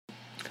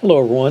Hello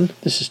everyone,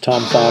 this is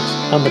Tom Fox.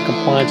 I'm the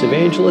Compliance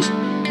Evangelist,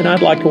 and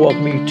I'd like to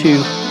welcome you to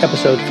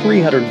episode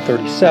 337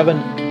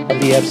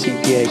 of the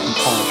FCPA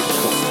Compliance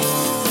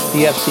Report.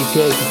 The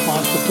FCPA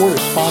Compliance Report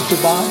is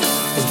sponsored by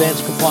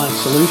Advanced Compliance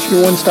Solutions,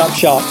 your one-stop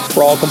shop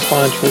for all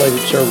compliance-related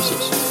services.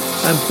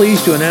 I'm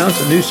pleased to announce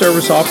a new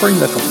service offering,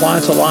 the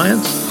Compliance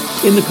Alliance.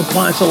 In the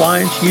Compliance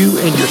Alliance, you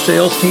and your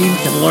sales team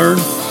can learn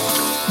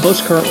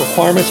most current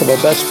requirements of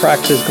our best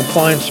practices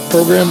compliance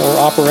program or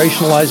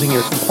operationalizing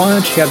your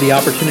compliance. You have the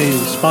opportunity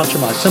to sponsor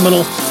my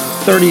seminal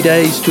 30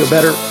 Days to a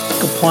Better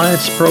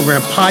Compliance Program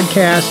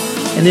podcast,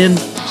 and then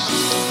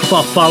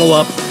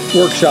follow-up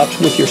workshops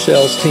with your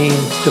sales team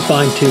to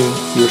fine-tune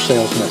your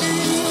sales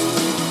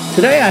message.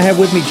 Today I have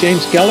with me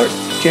James Gellert.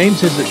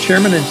 James is the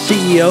chairman and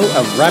CEO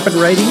of Rapid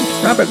Ratings.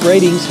 Rapid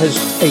Ratings has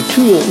a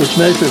tool which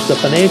measures the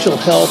financial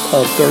health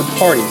of third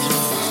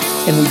parties.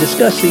 And we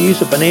discussed the use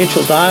of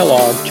financial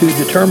dialogue to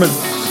determine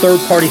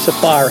third-party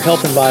supplier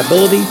health and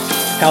viability,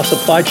 how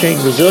supply chain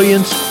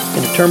resilience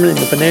and determining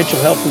the financial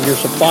health of your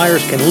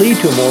suppliers can lead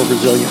to a more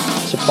resilient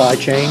supply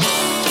chain,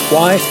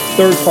 why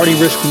third-party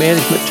risk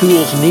management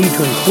tools need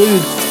to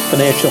include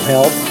financial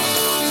health,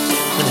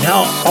 and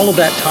how all of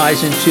that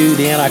ties into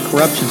the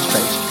anti-corruption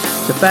space.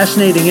 It's a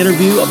fascinating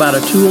interview about a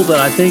tool that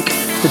I think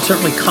could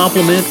certainly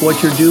complement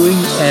what you're doing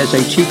as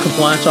a chief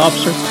compliance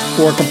officer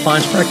or a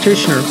compliance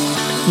practitioner,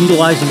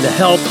 utilizing the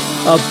help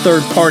of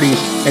third parties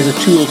as a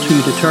tool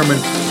to determine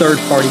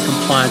third-party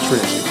compliance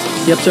risk.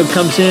 The episode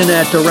comes in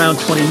at around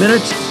 20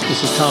 minutes.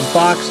 This is Tom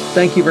Fox.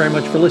 Thank you very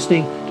much for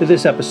listening to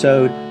this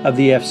episode of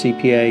the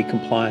FCPA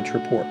Compliance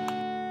Report.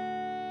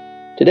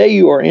 Today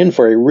you are in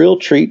for a real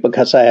treat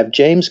because I have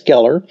James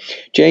Gellert.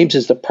 James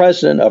is the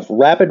president of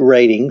Rapid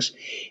Ratings.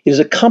 It is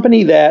a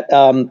company that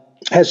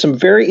has some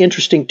very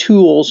interesting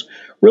tools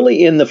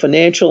really in the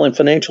financial and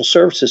financial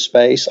services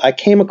space. I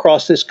came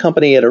across this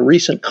company at a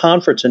recent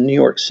conference in New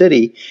York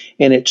City,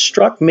 and it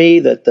struck me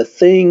that the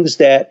things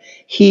that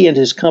he and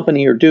his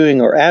company are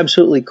doing are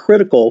absolutely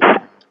critical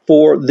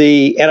for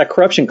the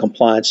anti-corruption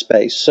compliance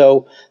space.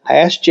 So I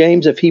asked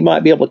James if he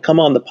might be able to come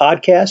on the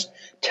podcast,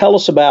 tell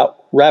us about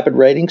Rapid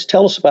Ratings,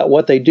 tell us about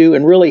what they do,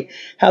 and really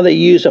how they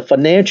use a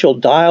financial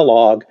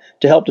dialogue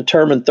to help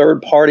determine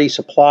third-party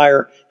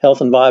supplier health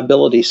and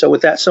viability. So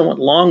with that somewhat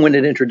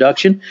long-winded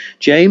introduction,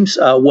 James,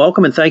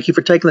 welcome and thank you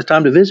for taking the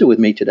time to visit with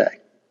me today.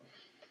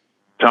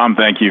 Tom,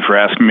 thank you for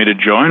asking me to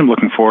join. I'm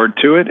looking forward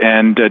to it,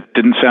 and it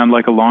didn't sound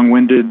like a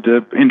long-winded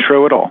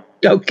intro at all.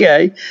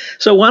 Okay.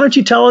 So why don't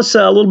you tell us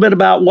a little bit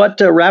about what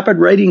Rapid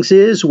Ratings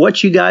is,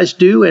 what you guys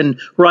do, and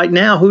right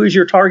now, who is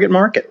your target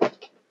market?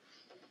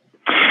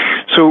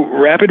 So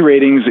Rapid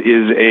Ratings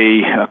is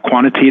a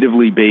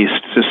quantitatively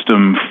based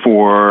system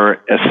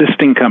for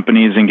assisting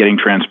companies in getting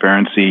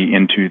transparency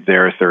into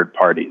their third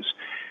parties.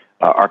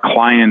 Our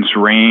clients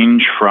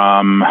range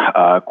from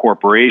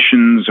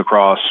corporations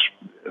across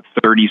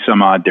 30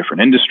 some odd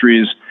different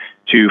industries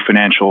to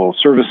financial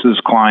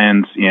services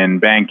clients in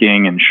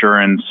banking,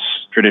 insurance,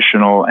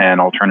 traditional and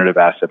alternative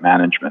asset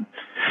management.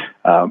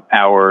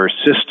 Our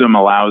system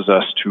allows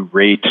us to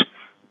rate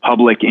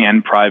public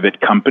and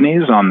private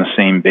companies on the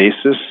same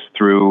basis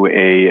through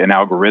an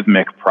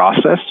algorithmic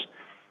process.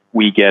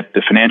 We get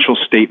the financial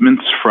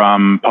statements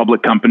from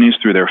public companies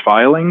through their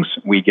filings.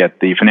 We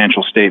get the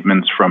financial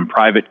statements from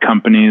private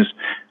companies,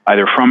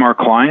 either from our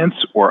clients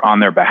or on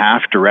their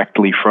behalf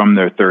directly from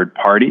their third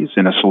parties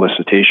in a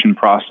solicitation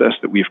process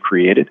that we've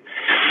created.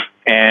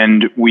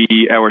 And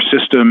our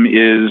system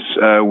is,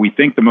 we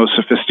think, the most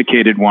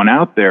sophisticated one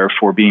out there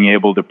for being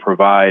able to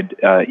provide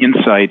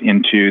insight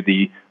into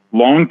the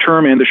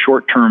long-term and the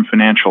short-term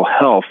financial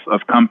health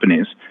of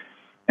companies.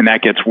 And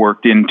that gets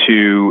worked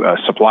into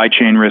supply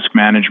chain risk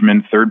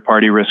management,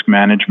 third-party risk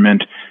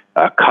management,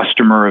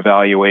 customer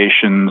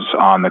evaluations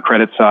on the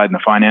credit side and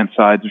the finance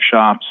sides of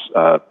shops,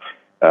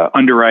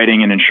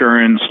 underwriting and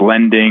insurance,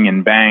 lending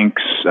and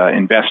banks,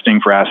 investing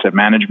for asset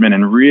management.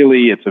 And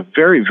really, it's a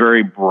very,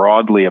 very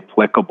broadly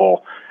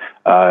applicable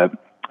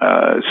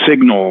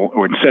signal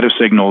or set of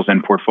signals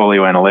and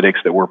portfolio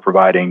analytics that we're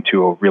providing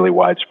to a really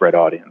widespread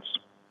audience.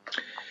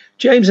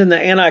 James, in the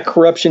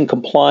anti-corruption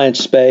compliance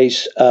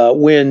space,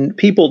 when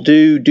people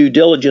do due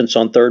diligence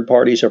on third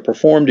parties or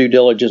perform due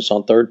diligence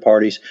on third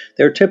parties,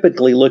 they're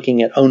typically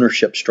looking at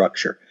ownership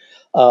structure.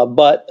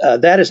 But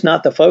that is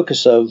not the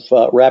focus of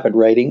Rapid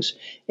Ratings,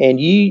 and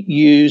you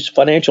use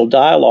financial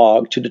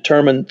dialogue to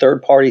determine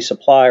third-party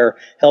supplier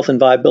health and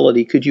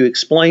viability. Could you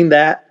explain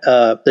that,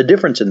 the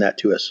difference in that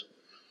to us?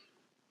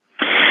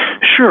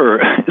 Sure.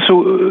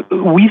 So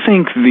we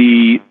think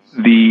the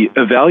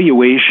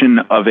evaluation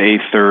of a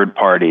third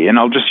party, and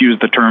I'll just use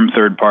the term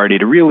third party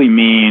to really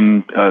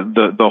mean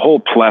the whole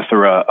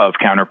plethora of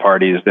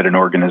counterparties that an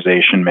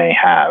organization may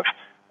have.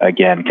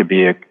 Again, could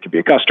be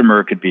a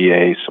customer, could be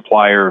a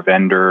supplier,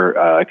 vendor,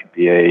 it could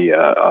be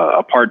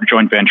a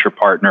joint venture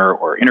partner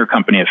or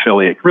intercompany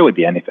affiliate. It could really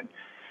be anything.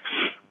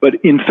 But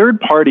in third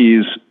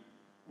parties,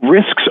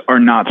 risks are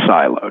not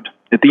siloed.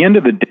 At the end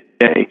of the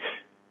day,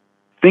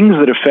 things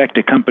that affect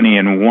a company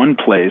in one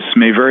place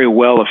may very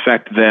well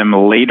affect them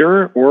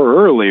later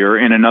or earlier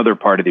in another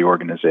part of the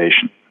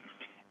organization.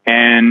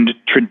 And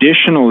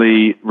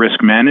traditionally,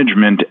 risk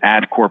management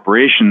at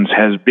corporations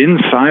has been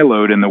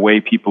siloed in the way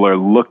people are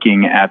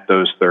looking at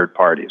those third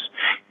parties.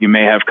 You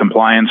may have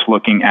compliance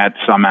looking at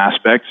some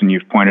aspects, and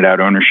you've pointed out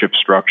ownership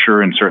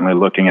structure, and certainly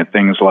looking at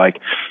things like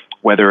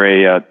whether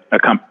a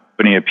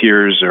company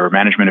appears or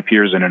management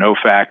appears in an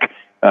OFAC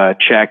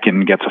check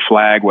and gets a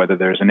flag, whether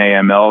there's an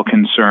AML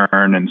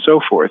concern, and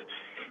so forth.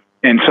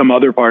 And some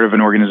other part of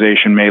an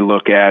organization may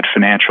look at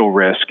financial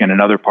risk, and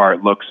another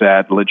part looks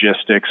at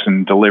logistics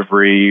and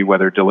delivery,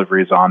 whether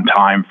delivery is on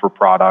time for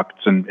products,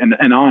 and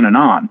on and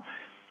on.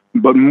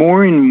 But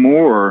more and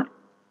more,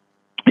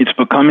 it's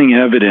becoming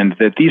evident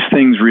that these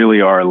things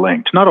really are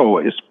linked. Not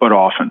always, but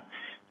often.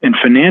 And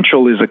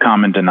financial is a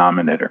common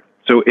denominator.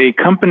 So a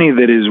company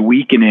that is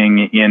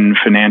weakening in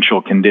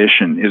financial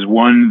condition is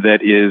one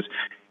that is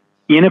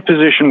in a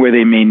position where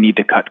they may need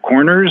to cut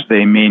corners,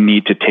 they may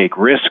need to take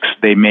risks,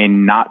 they may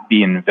not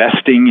be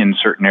investing in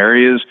certain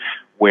areas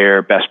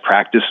where best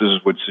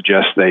practices would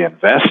suggest they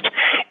invest.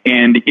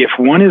 And if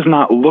one is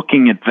not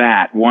looking at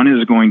that, one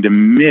is going to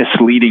miss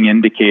leading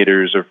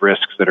indicators of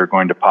risks that are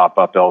going to pop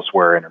up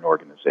elsewhere in an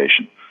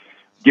organization.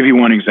 I'll give you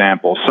one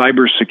example.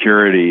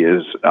 Cybersecurity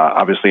is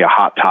obviously a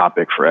hot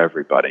topic for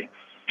everybody.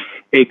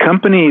 A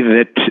company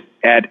that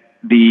at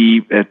the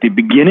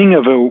beginning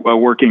of a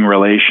working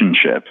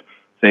relationship,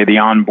 say the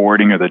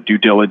onboarding or the due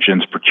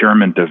diligence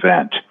procurement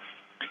event,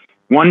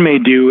 one may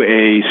do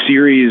a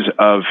series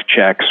of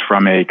checks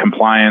from a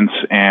compliance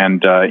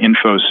and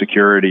info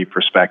security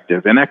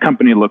perspective, and that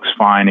company looks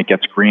fine, it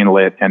gets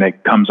greenlit, and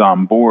it comes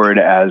on board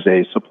as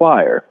a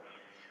supplier.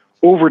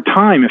 Over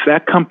time, if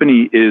that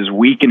company is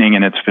weakening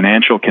in its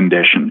financial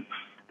condition,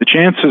 the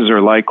chances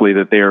are likely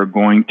that they are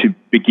going to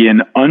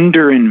begin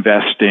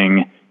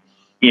underinvesting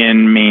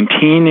in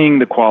maintaining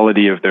the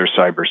quality of their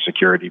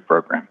cybersecurity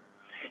program.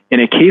 In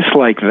a case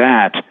like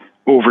that,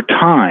 over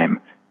time,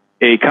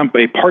 a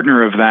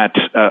partner of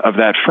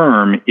that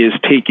firm is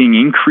taking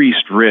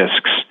increased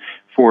risks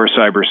for a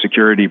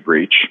cybersecurity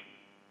breach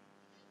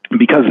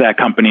because that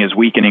company is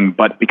weakening,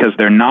 but because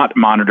they're not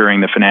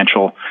monitoring the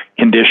financial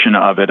condition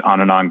of it on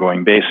an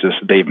ongoing basis,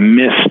 they've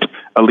missed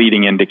a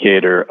leading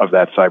indicator of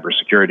that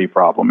cybersecurity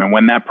problem. And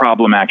when that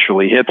problem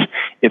actually hits,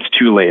 it's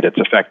too late. It's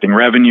affecting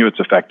revenue, it's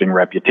affecting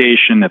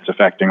reputation, it's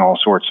affecting all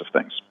sorts of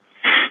things.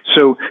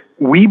 So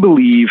we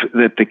believe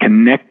that the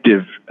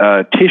connective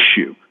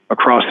tissue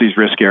across these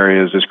risk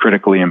areas is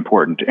critically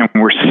important. And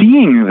we're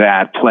seeing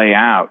that play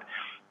out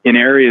in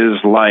areas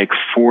like,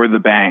 for the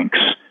banks,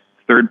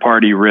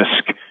 third-party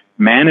risk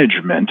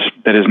management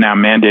that is now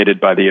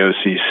mandated by the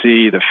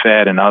OCC, the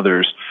Fed, and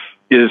others,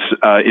 is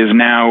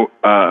now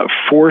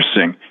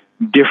forcing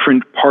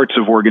different parts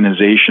of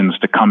organizations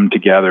to come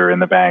together in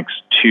the banks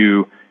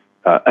to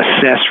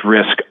assess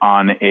risk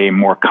on a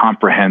more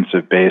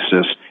comprehensive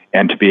basis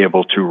and to be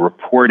able to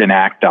report and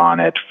act on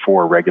it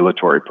for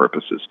regulatory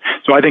purposes.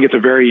 So I think it's a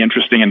very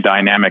interesting and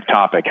dynamic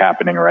topic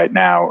happening right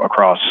now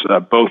across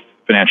both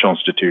financial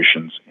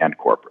institutions and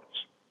corporates.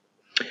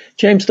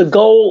 James, the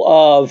goal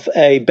of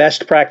a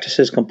best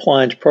practices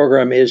compliance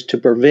program is to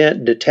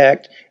prevent,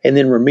 detect, and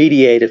then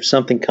remediate if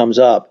something comes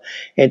up.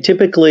 And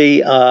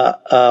typically,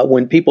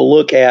 when people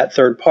look at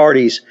third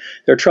parties,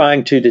 they're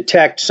trying to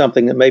detect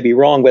something that may be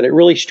wrong. But it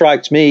really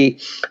strikes me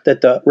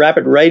that the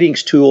rapid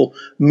ratings tool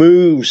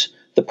moves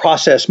the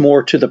process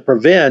more to the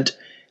prevent,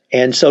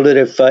 and so that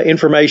if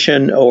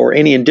information or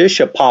any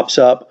indicia pops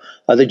up,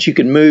 that you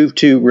can move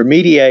to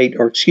remediate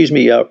or,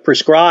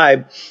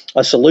 prescribe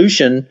a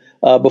solution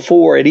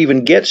before it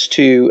even gets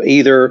to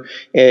either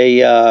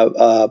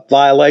a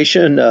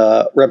violation,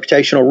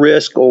 reputational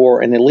risk,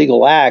 or an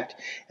illegal act.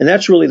 And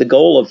that's really the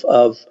goal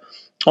of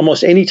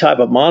almost any type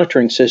of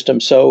monitoring system.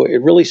 So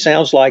it really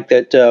sounds like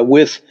that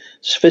with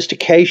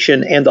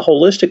sophistication and the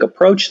holistic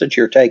approach that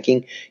you're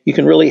taking, you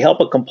can really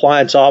help a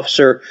compliance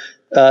officer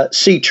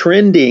see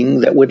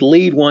trending that would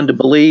lead one to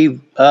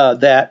believe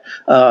that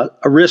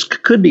a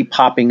risk could be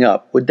popping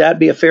up. Would that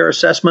be a fair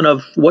assessment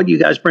of what you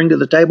guys bring to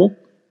the table?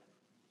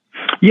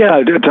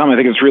 Yeah, Tom, I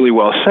think it's really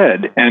well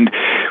said. And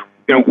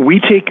we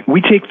take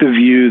the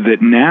view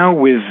that now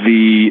with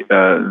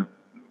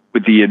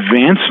the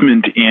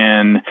advancement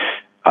in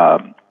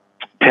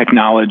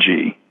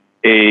technology,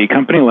 a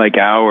company like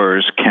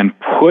ours can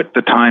put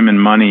the time and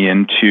money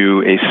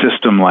into a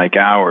system like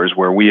ours,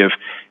 where we have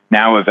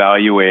now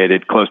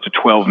evaluated close to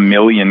 12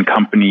 million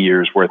company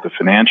years worth of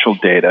financial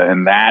data,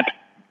 and that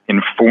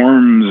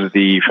informs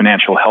the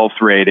financial health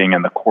rating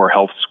and the core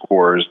health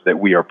scores that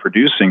we are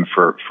producing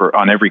for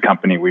on every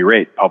company we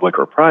rate, public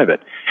or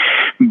private.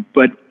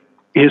 But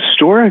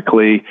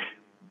historically,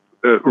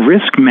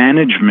 risk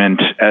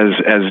management as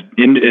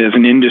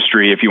an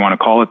industry, if you want to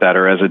call it that,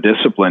 or as a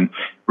discipline,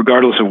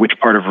 regardless of which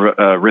part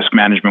of risk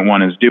management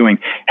one is doing,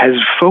 has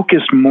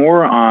focused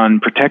more on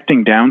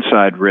protecting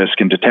downside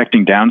risk and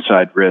detecting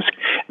downside risk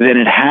than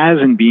it has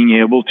in being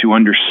able to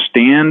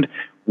understand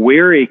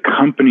where a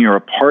company or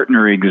a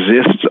partner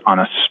exists on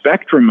a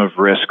spectrum of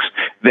risks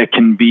that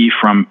can be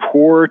from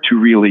poor to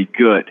really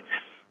good.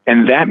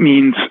 And that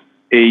means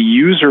a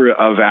user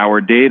of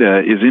our data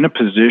is in a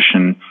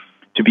position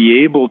to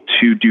be able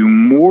to do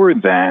more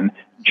than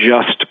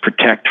just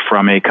protect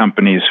from a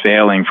company's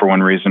failing for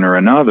one reason or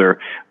another,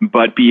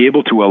 but be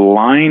able to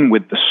align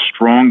with the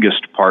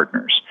strongest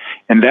partners.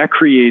 And that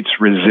creates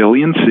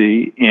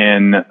resiliency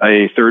in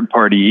a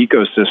third-party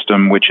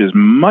ecosystem, which is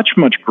much,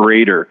 much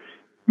greater,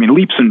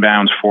 leaps and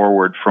bounds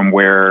forward from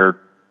where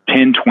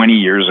 10, 20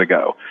 years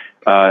ago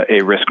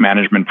a risk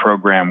management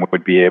program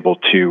would be able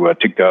to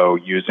go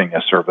using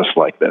a service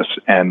like this.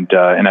 And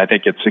I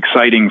think it's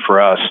exciting for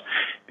us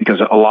because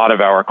a lot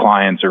of our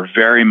clients are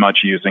very much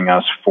using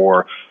us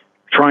for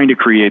trying to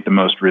create the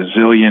most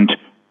resilient,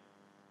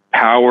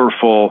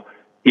 powerful,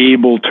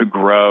 able to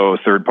grow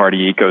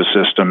third-party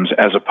ecosystems,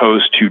 as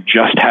opposed to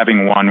just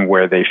having one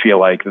where they feel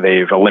like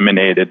they've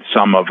eliminated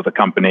some of the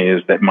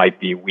companies that might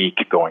be weak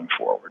going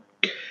forward.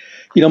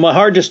 My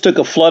heart just took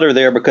a flutter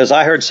there because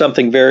I heard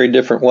something very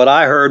different. What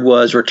I heard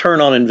was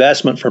return on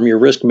investment from your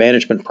risk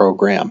management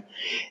program.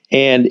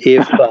 And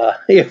if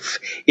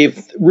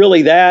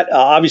really that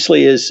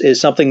obviously is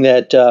something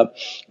that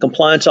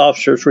compliance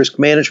officers, risk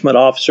management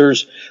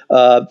officers,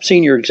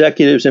 senior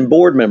executives, and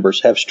board members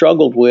have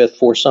struggled with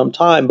for some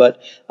time. But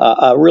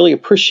I really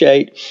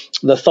appreciate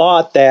the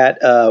thought that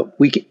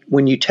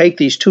when you take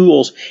these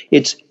tools,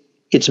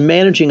 it's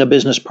managing a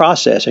business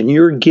process, and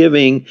you're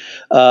giving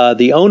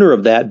the owner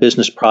of that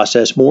business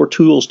process more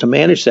tools to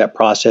manage that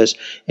process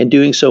and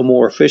doing so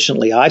more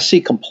efficiently. I see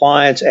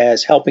compliance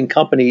as helping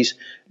companies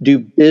do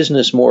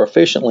business more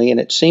efficiently, and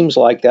it seems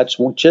like that's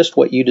just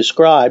what you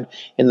described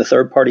in the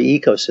third-party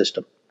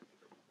ecosystem.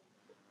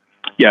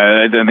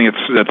 Yeah, I think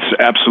that's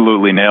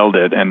absolutely nailed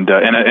it, and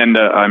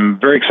I'm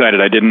very excited.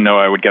 I didn't know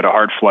I would get a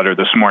heart flutter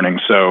this morning,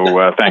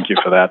 so thank you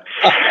for that.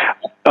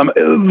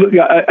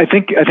 I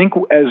think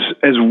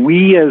as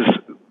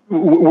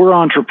we're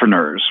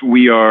entrepreneurs,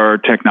 we are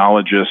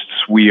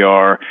technologists, we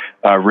are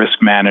risk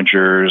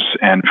managers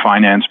and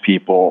finance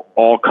people,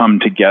 all come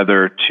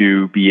together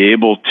to be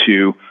able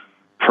to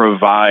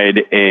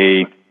provide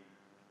a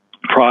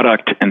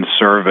product and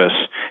service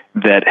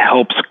that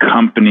helps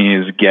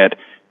companies get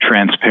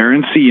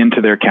transparency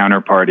into their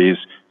counterparties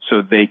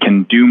so they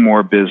can do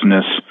more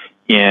business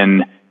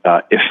in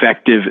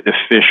effective,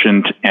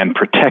 efficient, and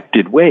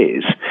protected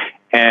ways.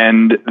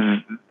 And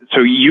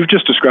so you've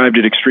just described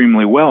it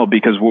extremely well,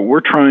 because what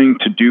we're trying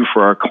to do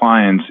for our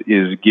clients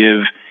is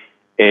give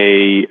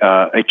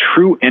a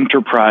true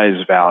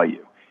enterprise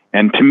value.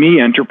 And to me,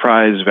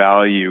 enterprise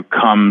value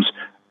cuts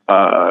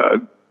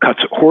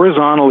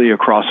horizontally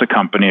across a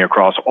company,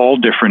 across all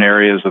different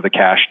areas of the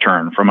cash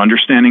turn, from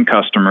understanding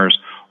customers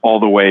all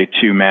the way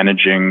to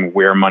managing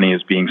where money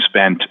is being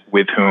spent,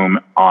 with whom,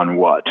 on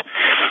what.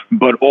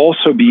 But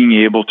also being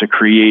able to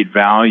create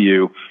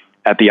value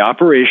at the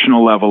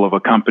operational level of a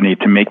company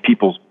to make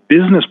people's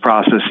business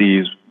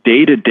processes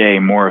day to day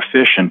more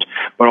efficient,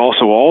 but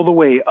also all the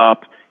way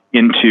up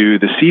into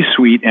the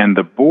C-suite and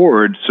the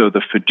board, so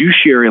the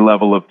fiduciary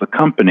level of the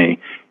company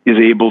is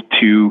able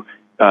to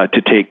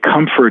take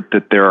comfort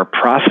that there are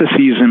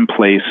processes in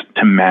place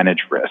to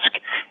manage risk,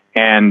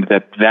 and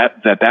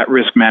that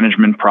risk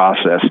management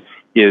process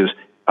is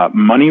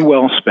money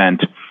well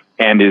spent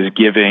and is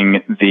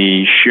giving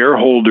the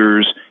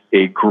shareholders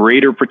a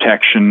greater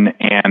protection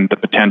and the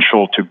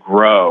potential to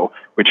grow,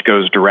 which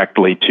goes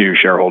directly to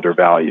shareholder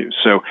value.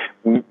 So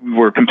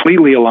we're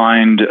completely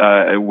aligned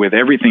with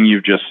everything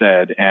you've just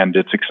said, and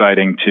it's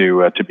exciting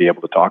to be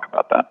able to talk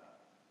about that.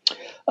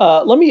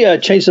 Let me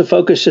change the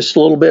focus just a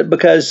little bit,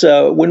 because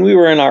when we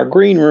were in our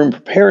green room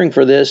preparing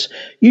for this,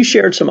 you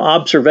shared some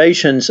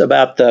observations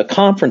about the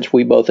conference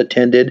we both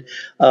attended,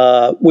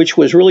 which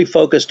was really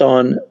focused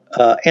on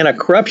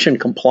anti-corruption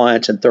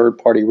compliance and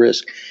third-party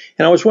risk.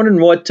 And I was wondering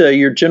what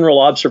your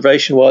general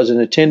observation was in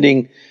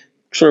attending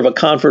sort of a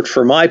conference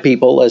for my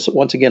people, as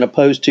once again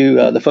opposed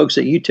to the folks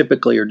that you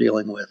typically are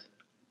dealing with.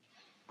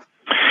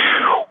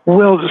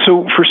 Well,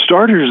 so for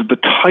starters, the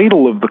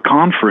title of the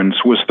conference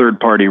was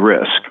third-party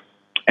risk.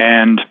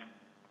 And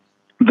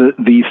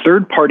the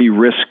third-party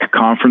risk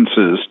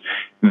conferences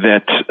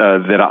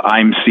that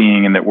I'm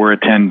seeing and that we're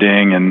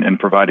attending and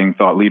providing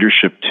thought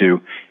leadership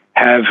to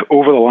have,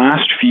 over the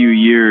last few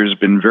years,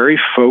 been very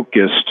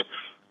focused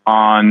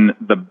on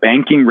the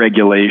banking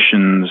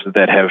regulations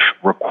that have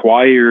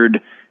required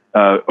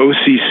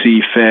OCC,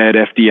 Fed,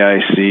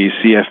 FDIC,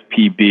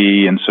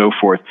 CFPB, and so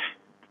forth.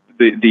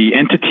 The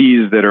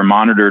entities that are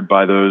monitored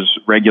by those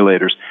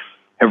regulators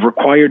have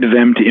required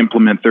them to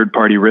implement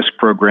third-party risk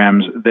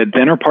programs that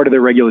then are part of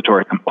their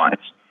regulatory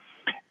compliance.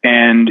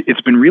 And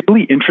it's been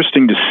really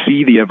interesting to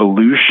see the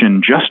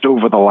evolution just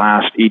over the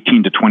last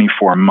 18 to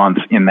 24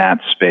 months in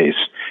that space,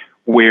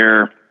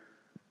 where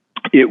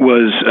it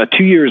was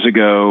 2 years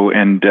ago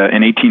and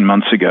 18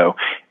 months ago,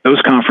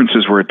 those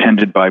conferences were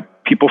attended by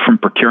people from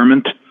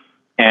procurement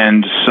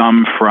and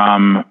some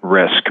from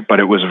risk, but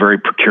it was a very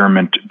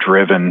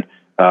procurement-driven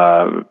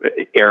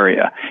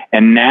area.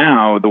 And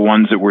now the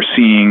ones that we're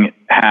seeing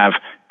have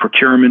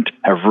procurement,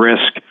 have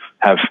risk,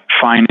 have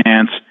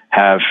finance,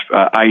 have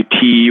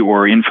IT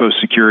or info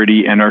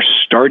security, and are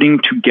starting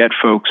to get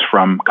folks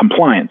from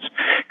compliance.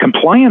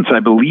 Compliance,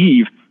 I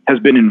believe, has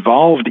been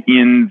involved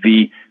in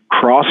the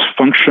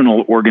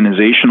cross-functional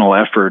organizational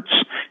efforts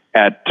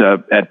at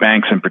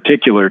banks in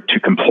particular to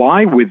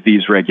comply with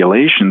these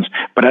regulations,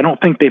 but I don't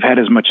think they've had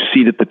as much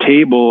seat at the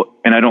table,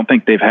 and I don't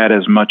think they've had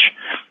as much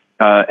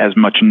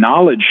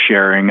knowledge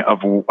sharing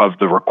of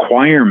the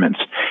requirements.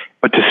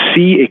 But to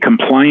see a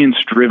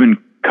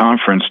compliance-driven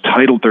conference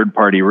titled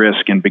Third-Party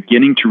Risk and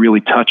beginning to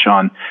really touch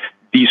on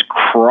these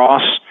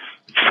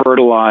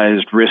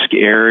cross-fertilized risk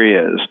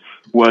areas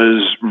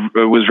was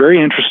very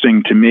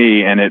interesting to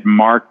me, and it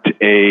marked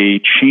a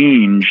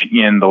change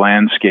in the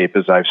landscape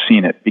as I've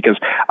seen it, because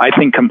I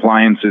think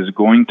compliance is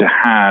going to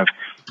have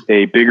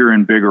a bigger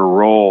and bigger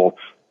role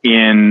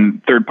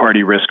in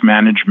third-party risk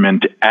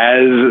management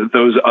as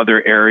those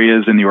other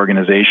areas in the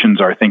organizations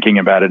are thinking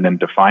about it and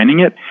defining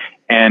it.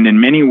 And in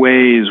many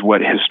ways,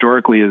 what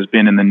historically has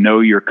been in the Know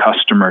Your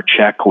Customer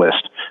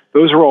checklist,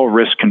 those are all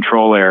risk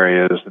control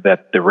areas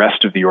that the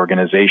rest of the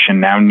organization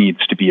now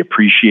needs to be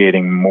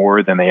appreciating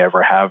more than they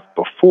ever have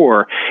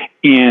before.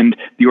 And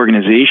the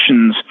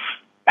organizations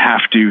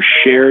have to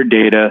share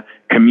data,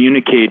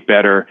 communicate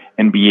better,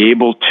 and be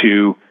able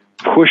to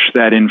push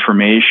that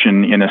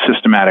information in a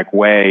systematic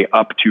way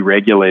up to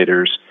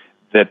regulators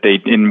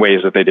in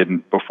ways that they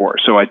didn't before.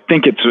 So I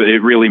think it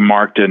really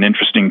marked an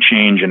interesting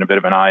change and a bit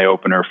of an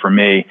eye-opener for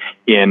me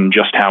in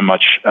just how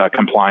much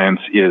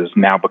compliance is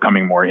now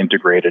becoming more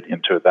integrated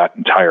into that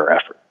entire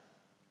effort.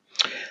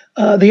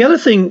 The other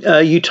thing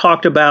you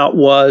talked about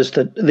was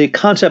the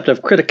concept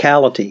of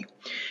criticality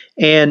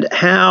and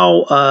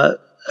how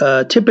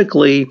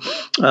typically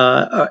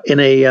in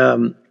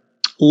a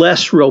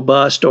less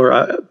robust or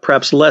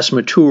perhaps less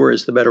mature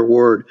is the better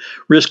word,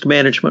 risk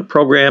management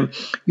program,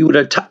 you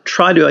would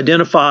try to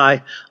identify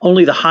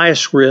only the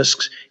highest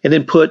risks and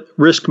then put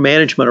risk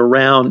management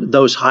around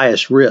those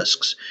highest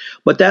risks.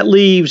 But that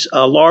leaves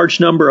a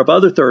large number of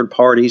other third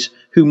parties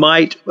who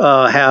might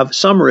have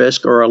some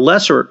risk or a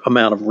lesser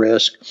amount of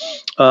risk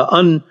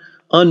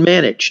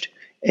unmanaged.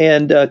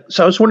 And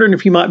so I was wondering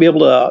if you might be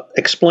able to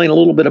explain a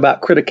little bit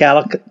about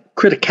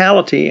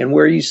criticality and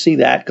where you see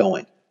that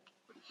going.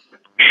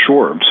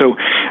 Sure. So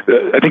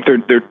I think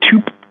there are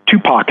two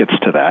pockets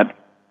to that.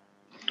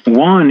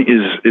 One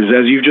is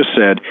as you just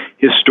said,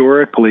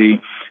 historically,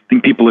 I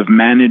think people have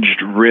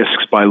managed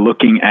risks by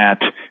looking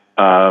at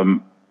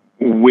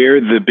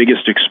where the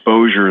biggest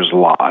exposures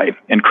lie.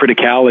 And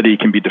criticality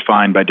can be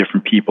defined by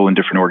different people in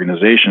different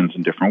organizations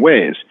in different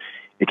ways.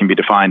 It can be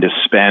defined as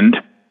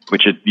spend,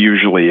 which it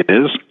usually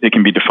is. It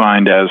can be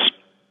defined as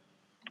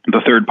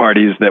the third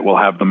parties that will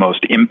have the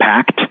most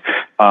impact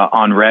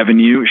on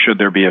revenue should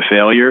there be a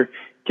failure.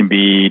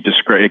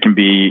 It can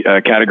be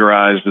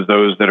categorized as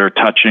those that are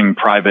touching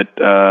private,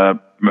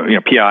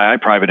 PII,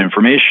 private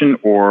information,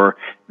 or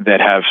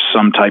that have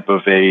some type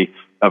of a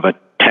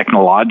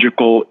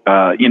technological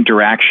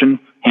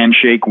interaction,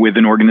 handshake with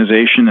an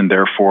organization, and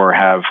therefore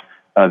have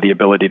the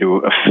ability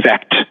to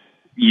affect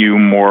you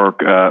more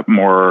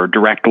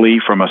directly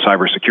from a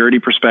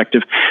cybersecurity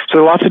perspective. So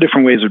there are lots of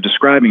different ways of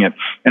describing it,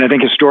 and I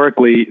think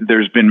historically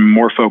there's been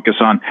more focus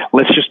on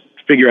let's just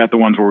figure out the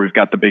ones where we've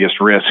got the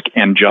biggest risk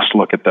and just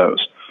look at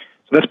those.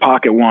 So that's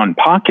pocket one.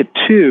 Pocket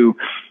two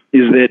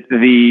is that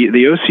the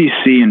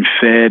OCC and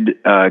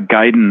Fed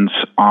guidance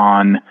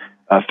on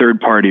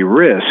third-party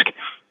risk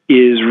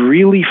is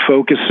really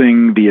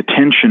focusing the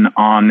attention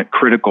on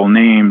critical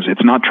names.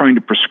 It's not trying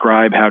to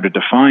prescribe how to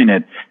define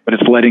it, but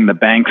it's letting the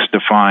banks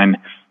define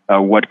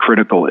what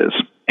critical is.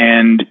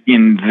 And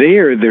in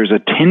there's a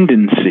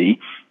tendency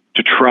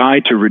to try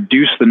to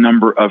reduce the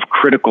number of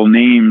critical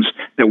names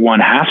that one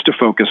has to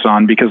focus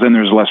on, because then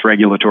there's less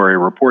regulatory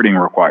reporting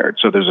required.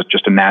 So there's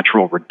just a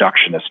natural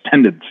reductionist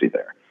tendency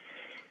there.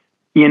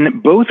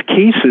 In both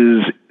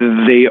cases,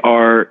 they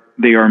are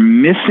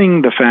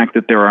missing the fact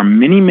that there are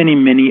many, many,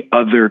 many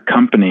other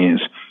companies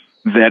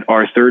that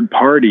are third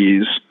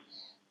parties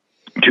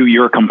to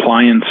your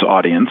compliance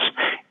audience,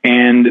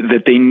 and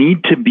that they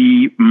need to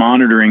be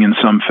monitoring in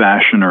some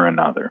fashion or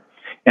another.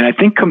 And I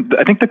think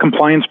the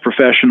compliance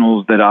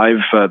professionals that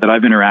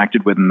I've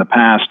interacted with in the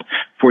past,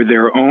 for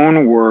their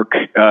own work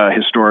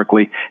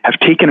historically, have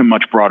taken a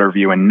much broader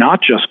view and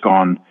not just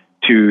gone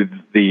to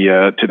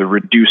the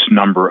reduced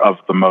number of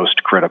the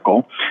most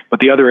critical,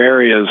 but the other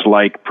areas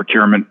like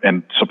procurement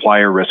and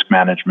supplier risk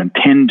management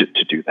tend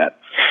to do that.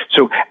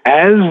 So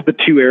as the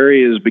two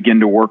areas begin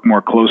to work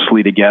more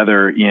closely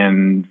together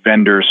in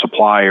vendor,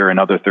 supplier, and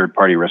other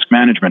third-party risk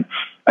management,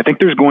 I think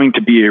there's going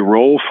to be a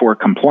role for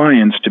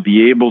compliance to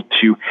be able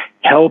to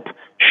help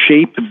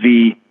shape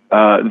the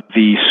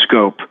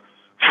scope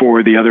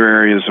for the other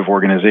areas of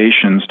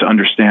organizations to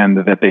understand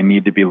that they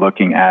need to be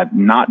looking at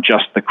not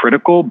just the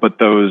critical, but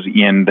those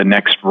in the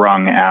next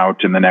rung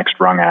out and the next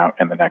rung out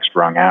and the next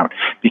rung out,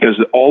 because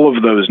all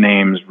of those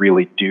names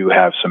really do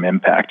have some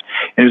impact.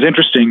 And it was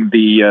interesting,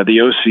 the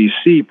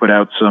OCC put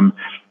out some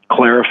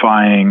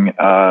clarifying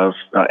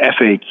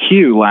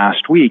FAQ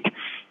last week.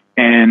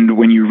 And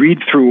when you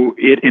read through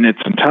it in its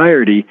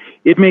entirety,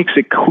 it makes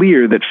it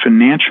clear that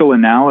financial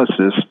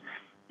analysis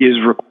is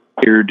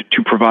required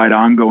to provide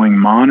ongoing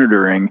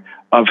monitoring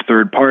of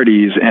third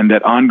parties, and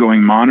that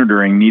ongoing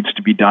monitoring needs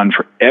to be done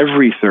for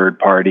every third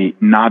party,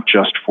 not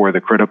just for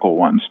the critical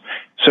ones.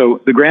 So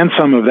the grand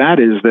sum of that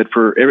is that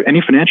for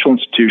any financial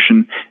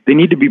institution, they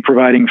need to be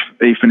providing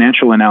a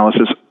financial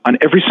analysis on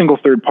every single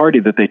third party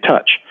that they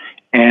touch.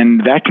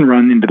 And that can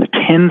run into the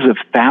tens of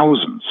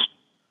thousands.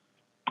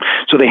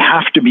 So they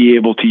have to be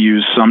able to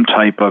use some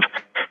type of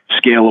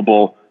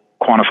scalable,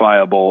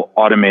 quantifiable,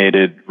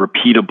 automated,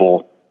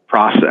 repeatable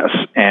process.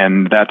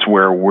 And that's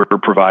where we're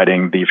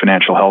providing the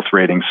financial health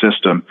rating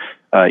system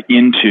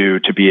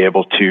to be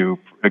able to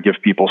give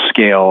people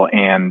scale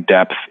and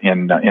depth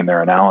in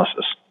their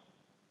analysis.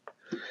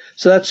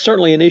 So that's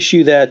certainly an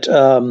issue that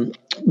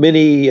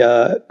many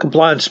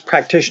compliance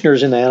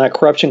practitioners in the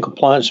anti-corruption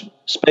compliance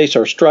space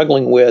are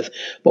struggling with.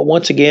 But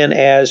once again,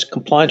 as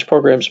compliance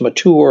programs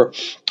mature,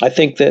 I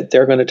think that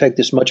they're going to take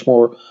this much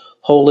more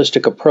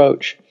holistic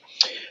approach.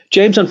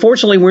 James,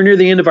 unfortunately, we're near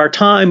the end of our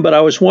time, but I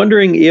was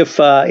wondering if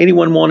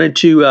anyone wanted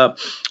to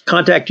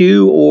contact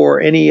you or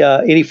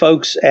any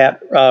folks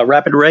at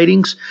Rapid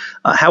Ratings,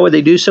 how would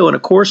they do so? And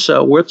of course,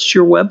 what's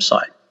your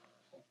website?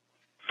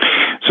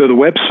 So the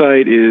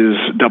website is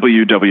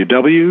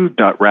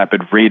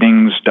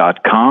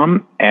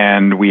www.rapidratings.com,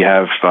 and we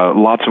have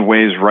lots of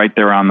ways right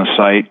there on the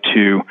site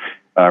to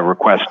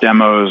request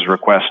demos,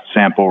 request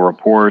sample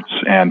reports,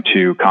 and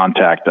to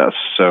contact us.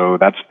 So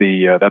that's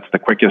the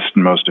quickest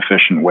and most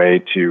efficient way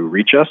to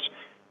reach us,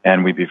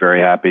 and we'd be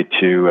very happy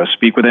to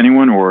speak with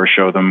anyone or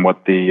show them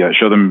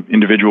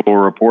individual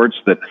reports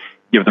that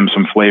give them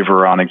some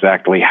flavor on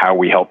exactly how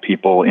we help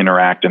people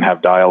interact and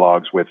have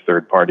dialogues with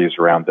third parties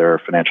around their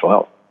financial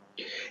health.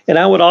 And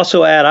I would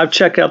also add, I've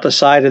checked out the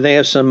site, and they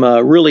have some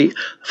really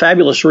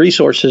fabulous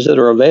resources that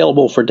are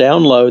available for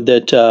download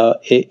that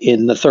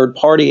in the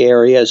third-party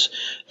areas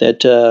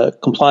that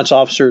compliance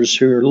officers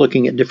who are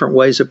looking at different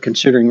ways of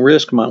considering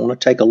risk might want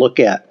to take a look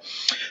at.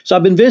 So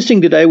I've been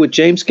visiting today with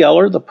James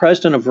Geller, the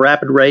president of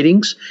Rapid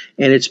Ratings,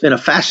 and it's been a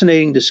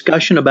fascinating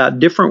discussion about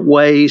different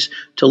ways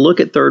to look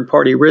at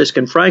third-party risk,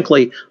 and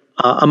frankly,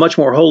 a much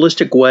more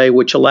holistic way,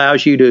 which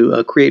allows you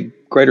to create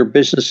greater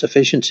business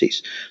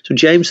efficiencies. So,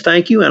 James,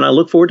 thank you, and I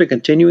look forward to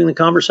continuing the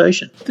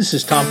conversation. This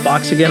is Tom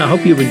Fox again. I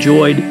hope you've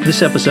enjoyed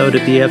this episode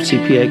of the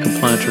FCPA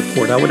Compliance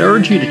Report. I would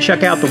urge you to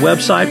check out the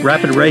website,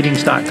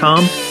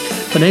 rapidratings.com.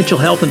 Financial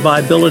health and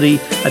viability,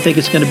 I think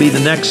it's going to be the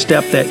next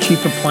step that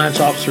chief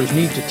compliance officers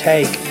need to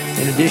take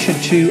in addition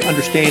to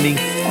understanding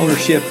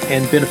ownership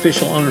and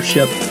beneficial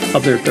ownership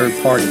of their third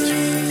parties.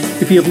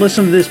 If you have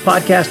listened to this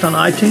podcast on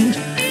iTunes,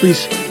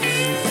 please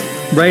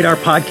rate our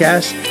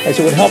podcast, as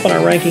it would help in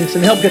our rankings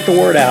and help get the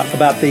word out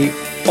about the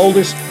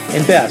oldest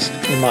and best,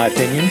 in my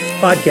opinion,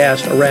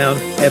 podcast around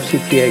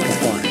FCPA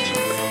compliance.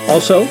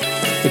 Also,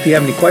 if you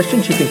have any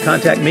questions, you can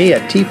contact me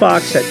at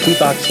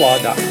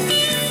tfox@tfoxlaw.com.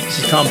 This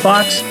is Tom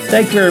Fox.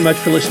 Thank you very much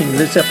for listening to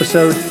this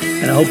episode,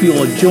 and I hope you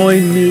will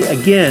join me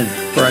again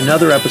for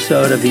another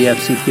episode of the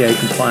FCPA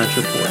Compliance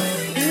Report.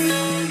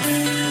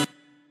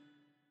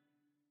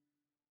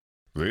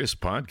 This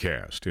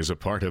podcast is a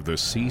part of the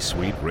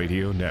C-Suite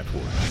Radio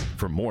Network.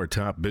 For more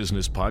top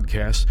business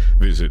podcasts,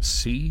 visit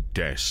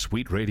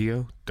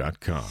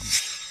c-suiteradio.com.